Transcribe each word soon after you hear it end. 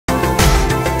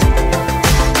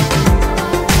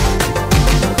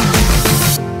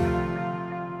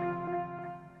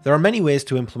There are many ways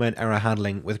to implement error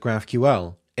handling with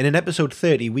GraphQL. In episode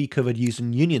 30, we covered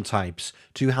using union types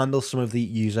to handle some of the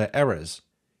user errors.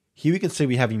 Here we can see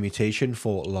we have a mutation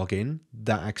for login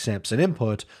that accepts an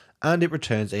input and it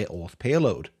returns a auth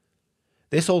payload.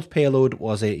 This auth payload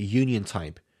was a union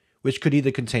type, which could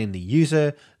either contain the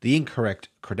user, the incorrect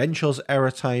credentials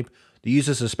error type, the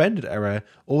user suspended error,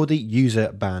 or the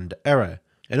user banned error.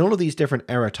 And all of these different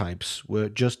error types were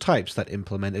just types that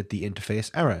implemented the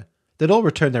interface error. They'd all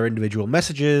return their individual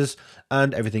messages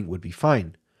and everything would be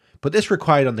fine. But this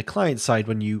required on the client side,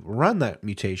 when you ran that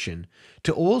mutation,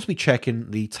 to always be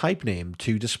checking the type name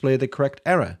to display the correct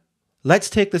error. Let's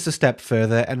take this a step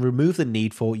further and remove the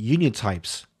need for union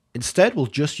types. Instead, we'll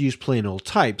just use plain old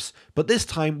types, but this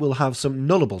time we'll have some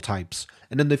nullable types,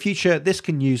 and in the future this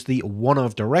can use the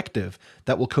one-of directive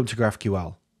that will come to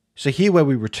GraphQL. So here where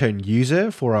we return user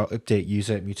for our update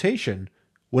user mutation,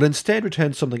 we'll instead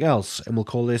return something else and we'll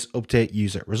call this update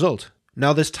user result.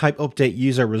 Now this type update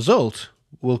user result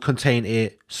will contain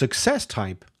a success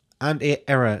type and a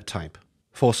error type.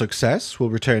 For success, we'll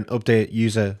return update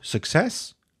user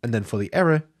success, and then for the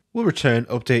error, we'll return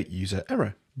update user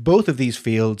error. Both of these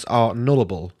fields are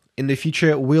nullable. In the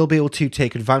future, we'll be able to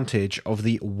take advantage of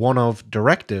the one-of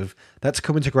directive that's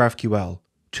coming to GraphQL.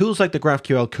 Tools like the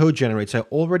GraphQL code generator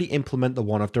already implement the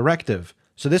one-of directive,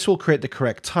 so this will create the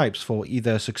correct types for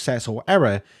either success or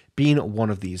error being one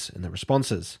of these in the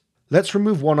responses. Let's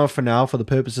remove one-of for now for the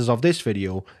purposes of this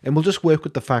video, and we'll just work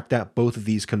with the fact that both of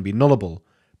these can be nullable.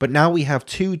 But now we have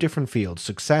two different fields,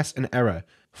 success and error.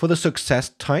 For the success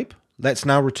type, let's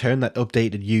now return that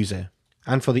updated user.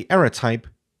 And for the error type,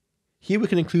 here we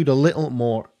can include a little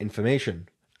more information.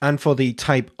 And for the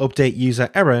type update user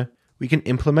error, we can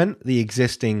implement the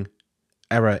existing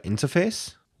error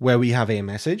interface, where we have a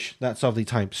message that's of the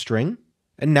type string.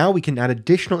 And now we can add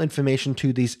additional information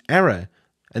to this error,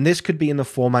 and this could be in the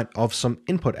format of some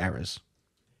input errors.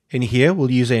 In here, we'll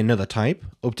use another type,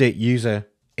 update user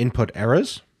input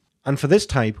errors. And for this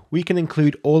type, we can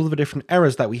include all of the different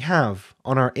errors that we have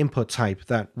on our input type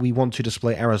that we want to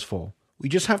display errors for. We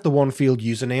just have the one field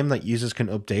username that users can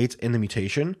update in the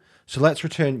mutation, so let's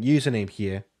return username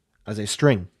here as a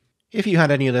string. If you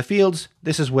had any other fields,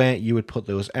 this is where you would put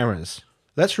those errors.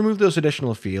 Let's remove those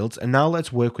additional fields, and now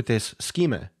let's work with this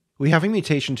schema. We have a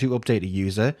mutation to update a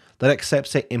user that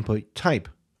accepts an input type.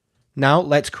 Now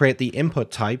let's create the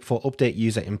input type for update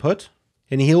user input,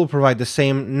 and here we'll provide the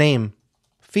same name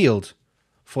field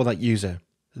for that user.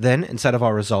 Then, instead of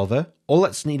our resolver, all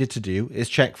that's needed to do is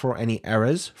check for any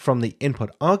errors from the input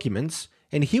arguments,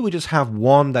 and here we just have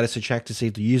one that is to check to see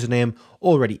if the username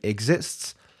already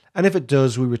exists, and if it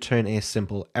does, we return a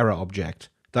simple error object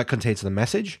that contains the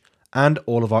message and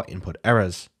all of our input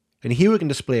errors. And here we can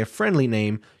display a friendly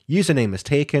name, username is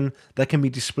taken, that can be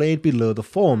displayed below the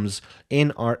forms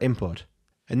in our input.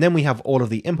 And then we have all of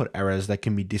the input errors that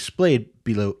can be displayed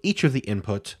below each of the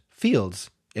input fields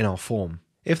in our form.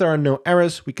 If there are no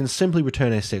errors, we can simply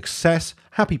return a success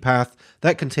happy path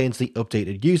that contains the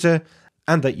updated user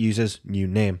and that user's new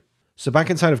name. So back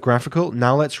inside of GraphQL,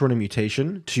 now let's run a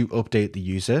mutation to update the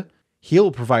user. Here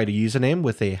we'll provide a username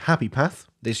with a happy path.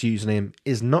 This username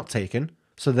is not taken.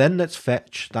 So then let's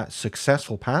fetch that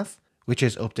successful path, which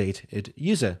is updated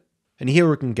user. And here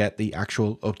we can get the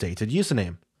actual updated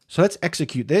username. So let's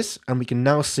execute this, and we can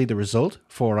now see the result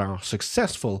for our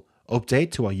successful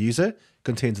update to our user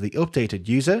contains the updated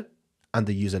user and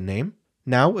the user name.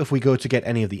 Now, if we go to get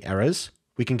any of the errors,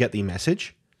 we can get the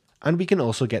message, and we can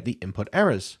also get the input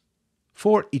errors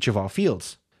for each of our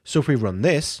fields. So if we run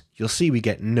this, you'll see we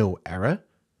get no error.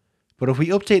 But if we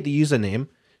update the username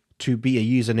to be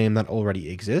a username that already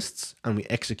exists, and we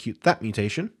execute that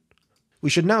mutation, we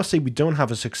should now see we don't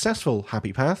have a successful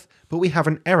happy path, but we have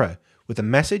an error with a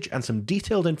message and some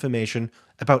detailed information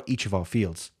about each of our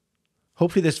fields.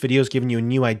 Hopefully this video has given you a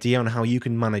new idea on how you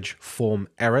can manage form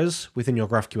errors within your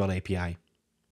GraphQL API.